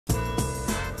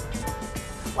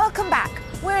Welcome back.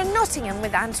 We're in Nottingham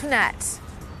with Antoinette.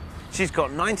 She's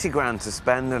got 90 grand to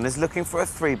spend and is looking for a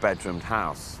 3-bedroomed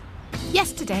house.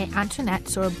 Yesterday, Antoinette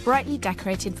saw a brightly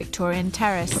decorated Victorian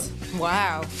terrace.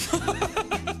 Wow.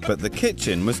 But the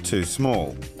kitchen was too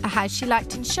small. A house she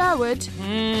liked in Sherwood.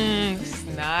 It's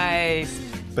nice.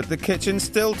 But the kitchen's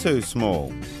still too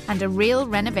small. And a real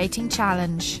renovating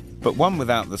challenge. But one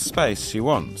without the space she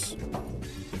wants.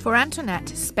 For Antoinette,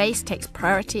 space takes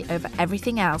priority over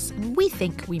everything else, and we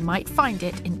think we might find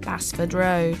it in Basford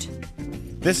Road.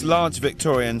 This large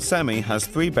Victorian semi has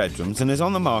 3 bedrooms and is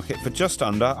on the market for just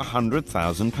under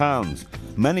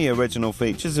 £100,000. Many original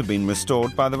features have been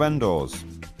restored by the vendors.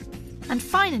 And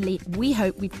finally, we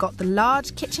hope we've got the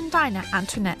large kitchen diner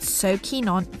Antoinette's so keen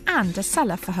on and a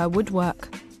cellar for her woodwork.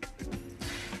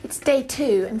 It's day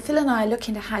 2 and Phil and I are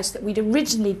looking at a house that we'd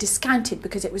originally discounted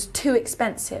because it was too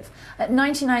expensive. At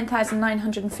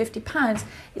 £99,950,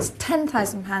 it's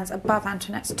 £10,000 above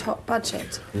Antoinette's top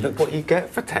budget. Look what you get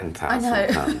for £10,000. I know.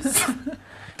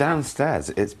 Downstairs,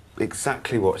 it's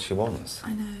exactly what she wants.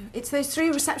 I know. It's those 3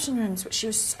 reception rooms which she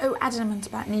was so adamant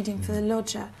about needing for the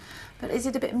lodger. But is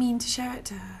it a bit mean to show it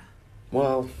to her?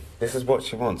 Well, this is what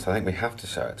she wants. I think we have to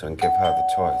show it to her and give her the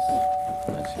choice.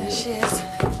 There she is.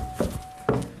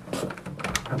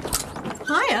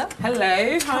 Hiya.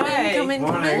 Hello. Hi. Come in.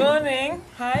 Morning. Morning.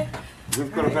 Hi.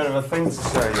 We've got a bit of a thing to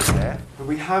show you here. But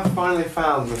we have finally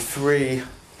found the 3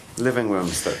 living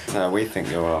rooms that we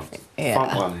think you're after. Yeah.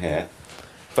 Front one here,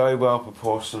 very well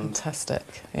proportioned. Fantastic.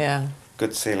 Yeah.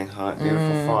 Good ceiling height,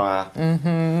 beautiful fire.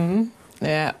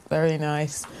 Yeah, very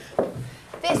nice.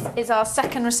 This is our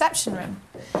second reception room.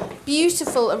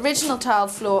 Beautiful original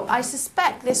tiled floor. I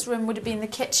suspect this room would have been the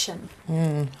kitchen.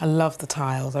 I love the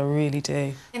tiles, I really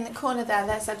do. In the corner there,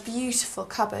 there's a beautiful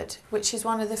cupboard, which is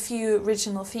one of the few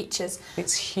original features.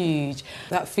 It's huge.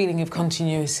 That feeling of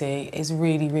continuity is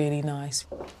really, really nice.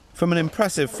 From an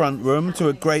impressive front room to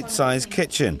a great-sized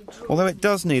kitchen, although it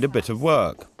does need a bit of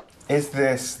work. Is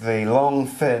this the long,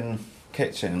 thin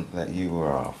kitchen that you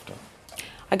were after?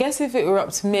 I guess if it were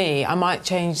up to me, I might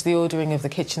change the ordering of the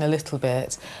kitchen a little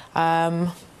bit.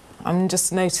 I'm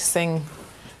just noticing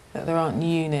that there aren't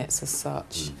units as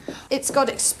such. It's got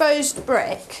exposed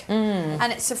brick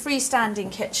and it's a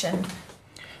freestanding kitchen.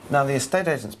 Now, the estate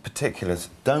agent's particulars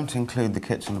don't include the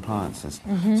kitchen appliances,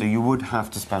 so you would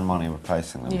have to spend money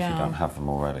replacing them if you don't have them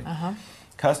already.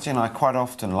 Kirstie and I quite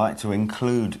often like to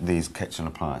include these kitchen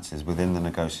appliances within the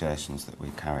negotiations that we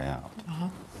carry out.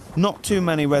 Not too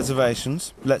many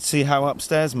reservations. Let's see how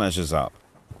upstairs measures up.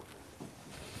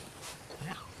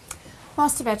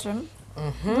 Master bedroom,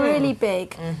 really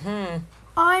big.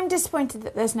 I'm disappointed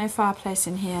that there's no fireplace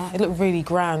in here. It'd look really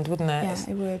grand, wouldn't it? Yeah,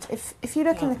 it would. If you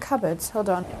look in the cupboards, hold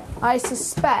on. I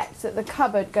suspect that the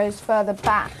cupboard goes further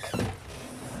back.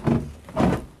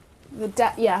 The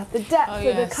depth of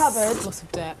the cupboard. Lots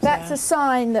of depth. That's a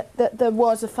sign that there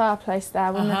was a fireplace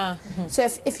there. So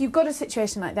if you've got a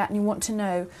situation like that and you want to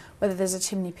know whether there's a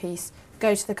chimney piece,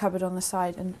 go to the cupboard on the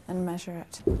side and measure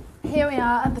it. Here we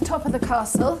are at the top of the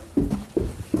castle.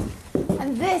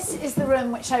 And this is the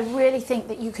room which I really think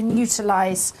that you can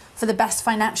utilise for the best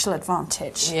financial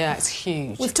advantage. Yeah, it's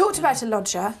huge. We've talked about a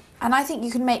lodger, and I think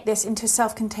you can make this into a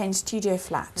self-contained studio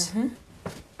flat.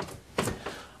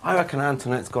 I reckon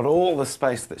Antoinette's got all the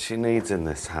space that she needs in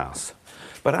this house.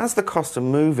 But as the cost of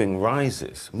moving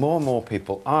rises, more and more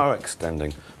people are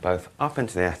extending both up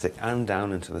into the attic and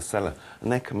down into the cellar,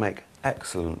 and they can make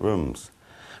excellent rooms.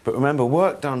 But remember,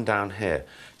 work done down here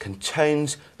can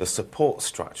change the support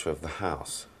structure of the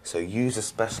house. So use a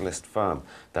specialist firm.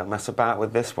 Don't mess about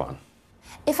with this one.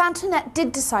 If Antoinette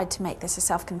did decide to make this a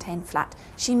self-contained flat,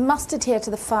 she must adhere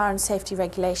to the fire and safety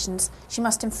regulations, she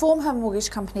must inform her mortgage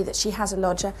company that she has a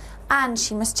lodger, and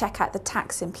she must check out the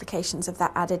tax implications of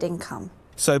that added income.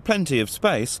 So plenty of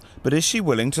space, but is she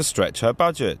willing to stretch her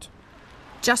budget?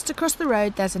 Just across the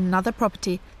road, there's another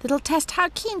property that'll test how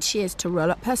keen she is to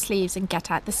roll up her sleeves and get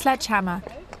out the sledgehammer.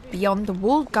 Beyond the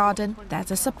walled garden,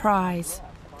 there's a surprise.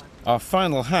 Our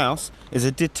final house is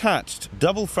a detached,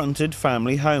 double-fronted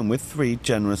family home with 3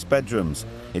 generous bedrooms.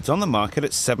 It's on the market at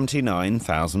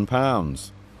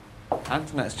 £79,000.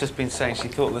 Antoinette's just been saying she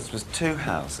thought this was 2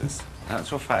 houses. In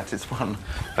actual fact, it's one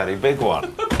very big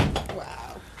one.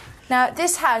 Wow. Now,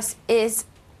 this house is...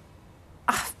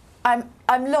 I'm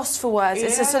lost for words.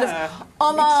 It's a sort of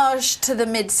homage to the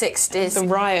mid-60s. The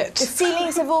riot. The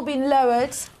ceilings have all been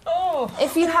lowered. Oh.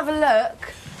 If you have a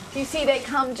look, you see they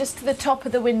come just to the top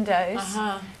of the windows.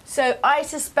 So I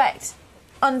suspect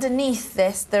underneath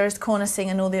this there is cornicing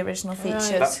and all the original features.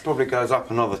 That probably goes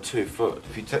up another 2 foot.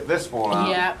 If you take this wall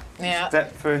out,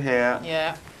 step through here,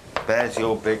 There's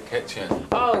your big kitchen.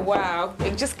 Oh, wow.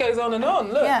 It just goes on and on.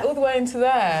 Look, Yeah. all the way into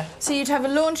there. So you'd have a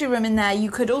laundry room in there. You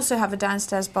could also have a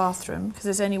downstairs bathroom, because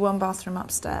there's only one bathroom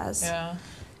upstairs. Yeah.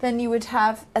 Then you would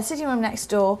have a sitting room next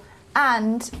door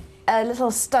and a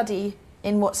little study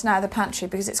in what's now the pantry,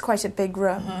 because it's quite a big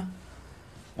room.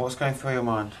 What's going through your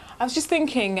mind? I was just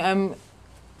thinking,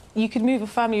 you could move a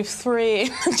family of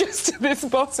 3 just to this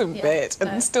bottom bit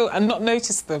and not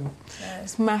notice them. No.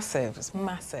 It's massive. It's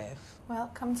massive. Well,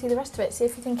 come and see the rest of it. See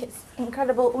if you think it's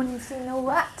incredible when you've seen all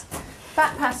that.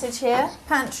 Back passage here,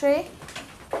 pantry.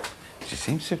 She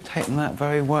seems to have taken that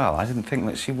very well. I didn't think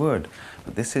that she would.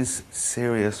 But this is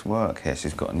serious work here.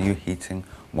 She's got new heating,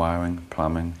 wiring,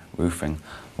 plumbing, roofing,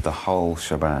 the whole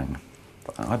shebang.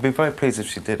 I'd be very pleased if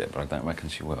she did it, but I don't reckon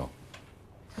she will.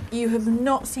 You have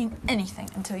not seen anything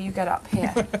until you get up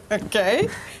here. OK.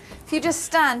 If you just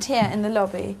stand here in the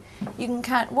lobby, you can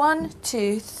count 1,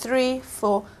 2, 3,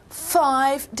 4,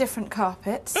 5 different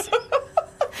carpets.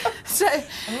 So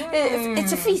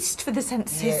it's a feast for the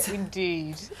senses. Yeah,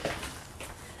 indeed.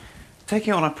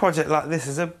 Taking on a project like this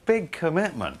is a big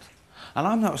commitment. And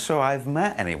I'm not sure I've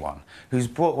met anyone who's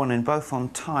brought one in both on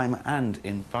time and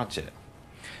in budget.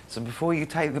 So before you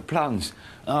take the plunge,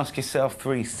 ask yourself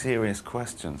 3 serious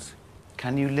questions.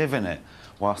 Can you live in it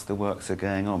whilst the works are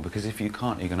going on? Because if you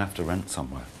can't, you're going to have to rent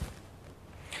somewhere.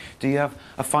 Do you have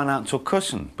a financial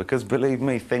cushion? Because believe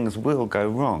me, things will go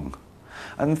wrong.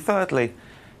 And thirdly,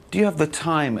 do you have the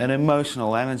time and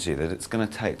emotional energy that it's going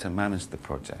to take to manage the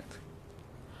project?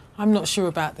 I'm not sure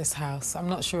about this house. I'm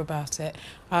not sure about it.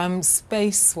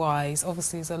 Space-wise,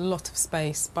 obviously there's a lot of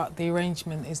space, but the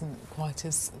arrangement isn't quite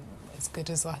as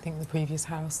good as I think the previous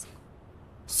house.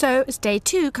 So, as day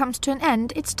 2 comes to an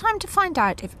end, it's time to find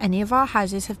out if any of our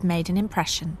houses have made an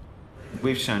impression.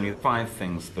 We've shown you 5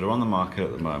 things that are on the market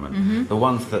at the moment, the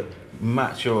ones that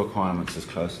match your requirements as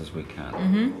close as we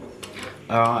can.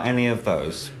 Are any of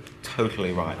those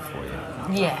totally right for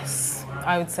you? Yes,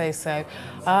 I would say so.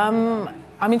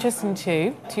 I'm interested in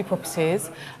two properties,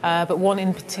 but one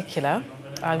in particular.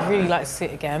 I'd really like to see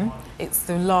it again. It's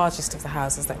the largest of the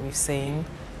houses that we've seen.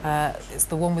 It's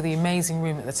the one with the amazing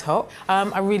room at the top.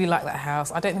 I really like that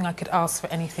house. I don't think I could ask for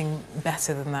anything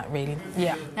better than that, really.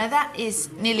 Yeah. Now, that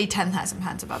is nearly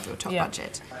 £10,000 above your top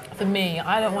budget. For me,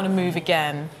 I don't want to move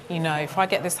again. You know, if I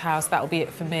get this house, that'll be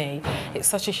it for me. It's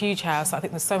such a huge house. I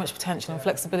think there's so much potential and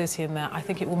flexibility in that. I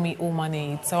think it will meet all my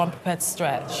needs, so I'm prepared to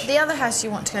stretch. The other house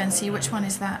you want to go and see, which one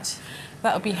is that?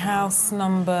 That'll be house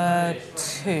number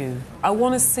 2. I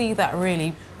want to see that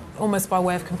really, almost by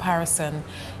way of comparison.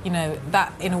 You know,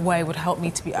 that in a way would help me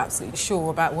to be absolutely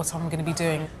sure about what I'm going to be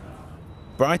doing.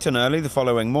 Bright and early the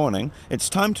following morning, it's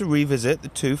time to revisit the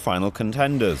 2 final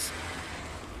contenders.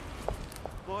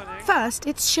 First,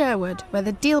 it's Sherwood, where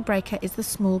the deal breaker is the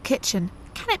small kitchen.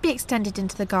 Can it be extended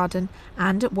into the garden,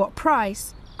 and at what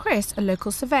price? Chris, a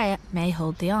local surveyor, may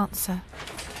hold the answer.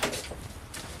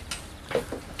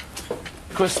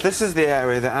 Chris, this is the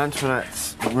area that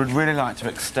Antoinette would really like to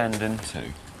extend into.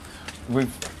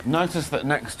 We've noticed that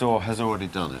next door has already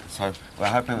done it, so we're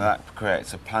hoping that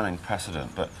creates a planning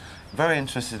precedent, but very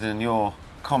interested in your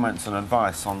comments and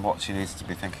advice on what she needs to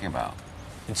be thinking about.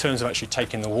 In terms of actually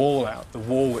taking the wall out, the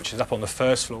wall which is up on the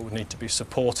first floor would need to be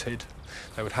supported.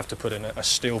 They would have to put in a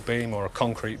steel beam or a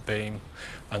concrete beam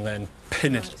and then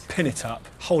pin it up,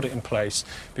 hold it in place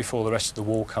before the rest of the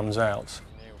wall comes out.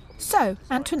 So,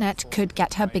 Antoinette could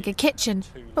get her bigger kitchen,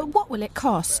 but what will it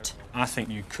cost? I think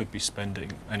you could be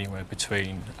spending anywhere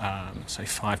between, say,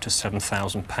 £5,000 to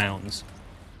 £7,000.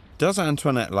 Does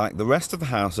Antoinette like the rest of the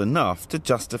house enough to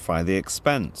justify the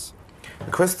expense?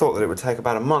 Chris thought that it would take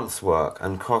about a month's work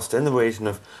and cost in the region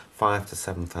of £5,000 to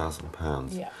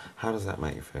 £7,000. Yeah. How does that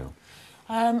make you feel?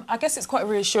 I guess it's quite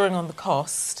reassuring on the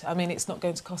cost. I mean, it's not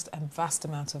going to cost a vast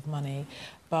amount of money,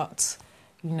 but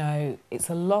you know, it's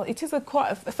a lot. It is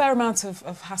quite a fair amount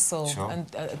of hassle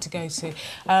and to go to,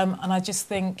 and I just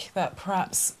think that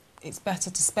perhaps it's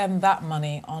better to spend that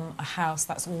money on a house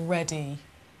that's already,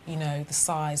 you know, the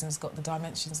size and has got the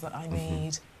dimensions that I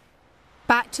need.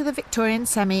 Back to the Victorian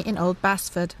semi in Old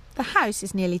Basford. The house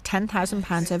is nearly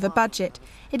 £10,000 over budget.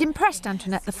 It impressed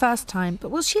Antoinette the first time, but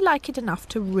will she like it enough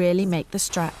to really make the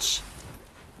stretch?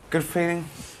 Good feeling,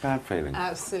 bad feeling?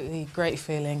 Absolutely great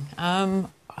feeling.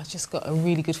 I just got a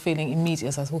really good feeling immediately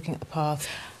as I was walking up the path.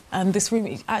 And this room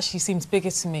actually seems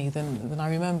bigger to me than I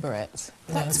remember it.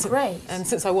 That's great. And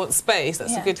since I want space,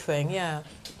 that's a good thing, yeah.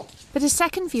 But a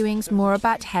second viewing's more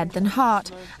about head than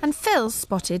heart, and Phil's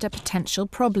spotted a potential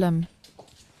problem.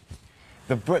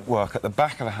 The brickwork at the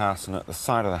back of the house and at the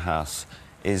side of the house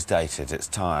is dated, it's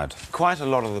tired. Quite a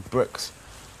lot of the bricks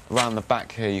around the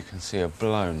back here you can see are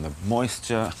blown. The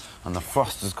moisture and the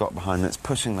frost has got behind it. It's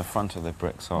pushing the front of the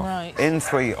bricks off. Right. In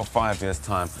 3 or 5 years'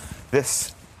 time,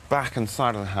 this back and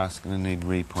side of the house is going to need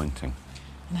repointing.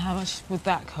 And how much would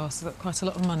that cost? Is that quite a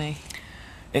lot of money?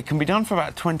 It can be done for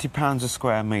about £20 a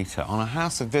square metre. On a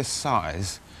house of this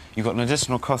size, you've got an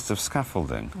additional cost of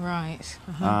scaffolding. Right.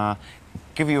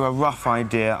 Give you a rough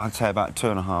idea, I'd say about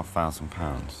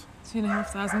 £2,500.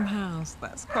 £2,500.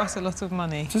 That's quite a lot of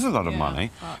money. It is a lot of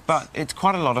money, but it's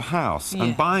quite a lot of house. Yeah.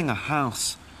 And buying a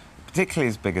house, particularly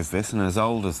as big as this and as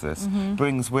old as this,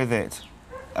 brings with it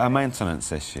a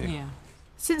maintenance issue. Yeah.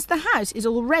 Since the house is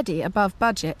already above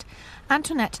budget,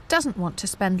 Antoinette doesn't want to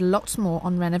spend lots more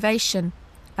on renovation.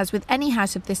 As with any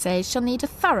house of this age, she'll need a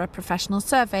thorough professional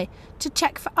survey to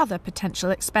check for other potential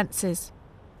expenses.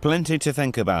 Plenty to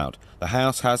think about. The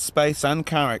house has space and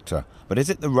character, but is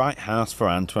it the right house for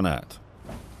Antoinette?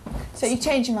 So you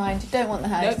change your mind, you don't want the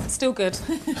house? Nope, still good.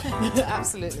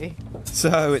 Absolutely.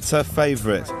 So it's her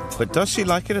favourite, but does she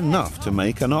like it enough to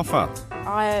make an offer?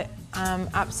 I am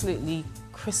absolutely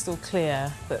crystal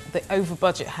clear that the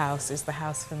over-budget house is the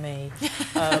house for me.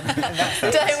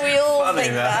 Don't we all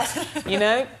think that? You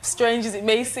know, strange as it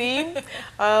may seem,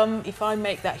 if I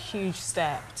make that huge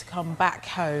step to come back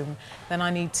home, then I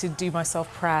need to do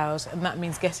myself proud, and that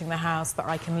means getting the house that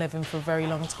I can live in for a very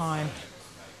long time.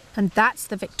 And that's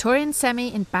the Victorian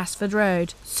Semi in Basford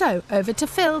Road. So, over to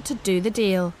Phil to do the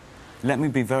deal. Let me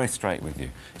be very straight with you.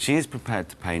 She is prepared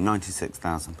to pay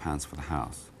 £96,000 for the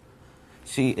house.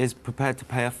 She is prepared to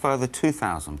pay a further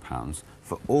 £2,000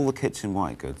 for all the kitchen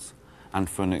white goods and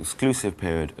for an exclusive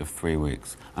period of 3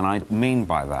 weeks. And I mean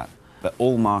by that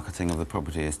all marketing of the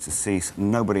property is to cease,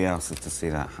 nobody else is to see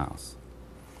that house.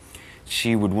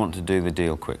 She would want to do the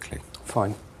deal quickly.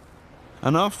 Fine.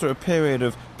 And after a period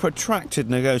of protracted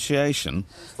negotiation...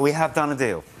 We have done a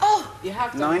deal. Oh! You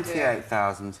have done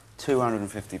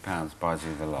 £98,250 buys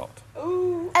you the lot.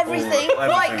 Everything,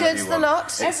 white goods, the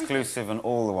lot. Exclusive and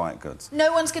all the white goods.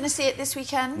 No one's going to see it this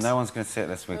weekend? No one's going to see it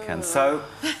this weekend, so...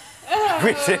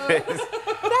 Which is...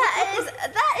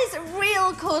 That is a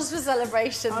real cause for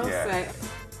celebration. I'll say.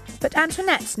 But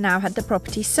Antoinette's now had the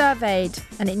property surveyed,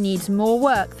 and it needs more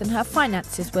work than her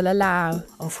finances will allow.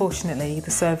 Unfortunately, the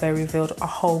survey revealed a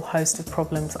whole host of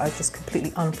problems I was just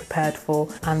completely unprepared for,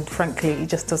 and frankly, it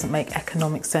just doesn't make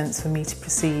economic sense for me to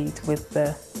proceed with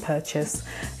the purchase.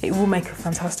 It will make a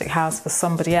fantastic house for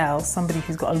somebody else, somebody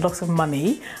who's got a lot of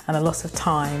money and a lot of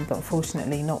time, but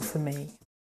unfortunately not for me.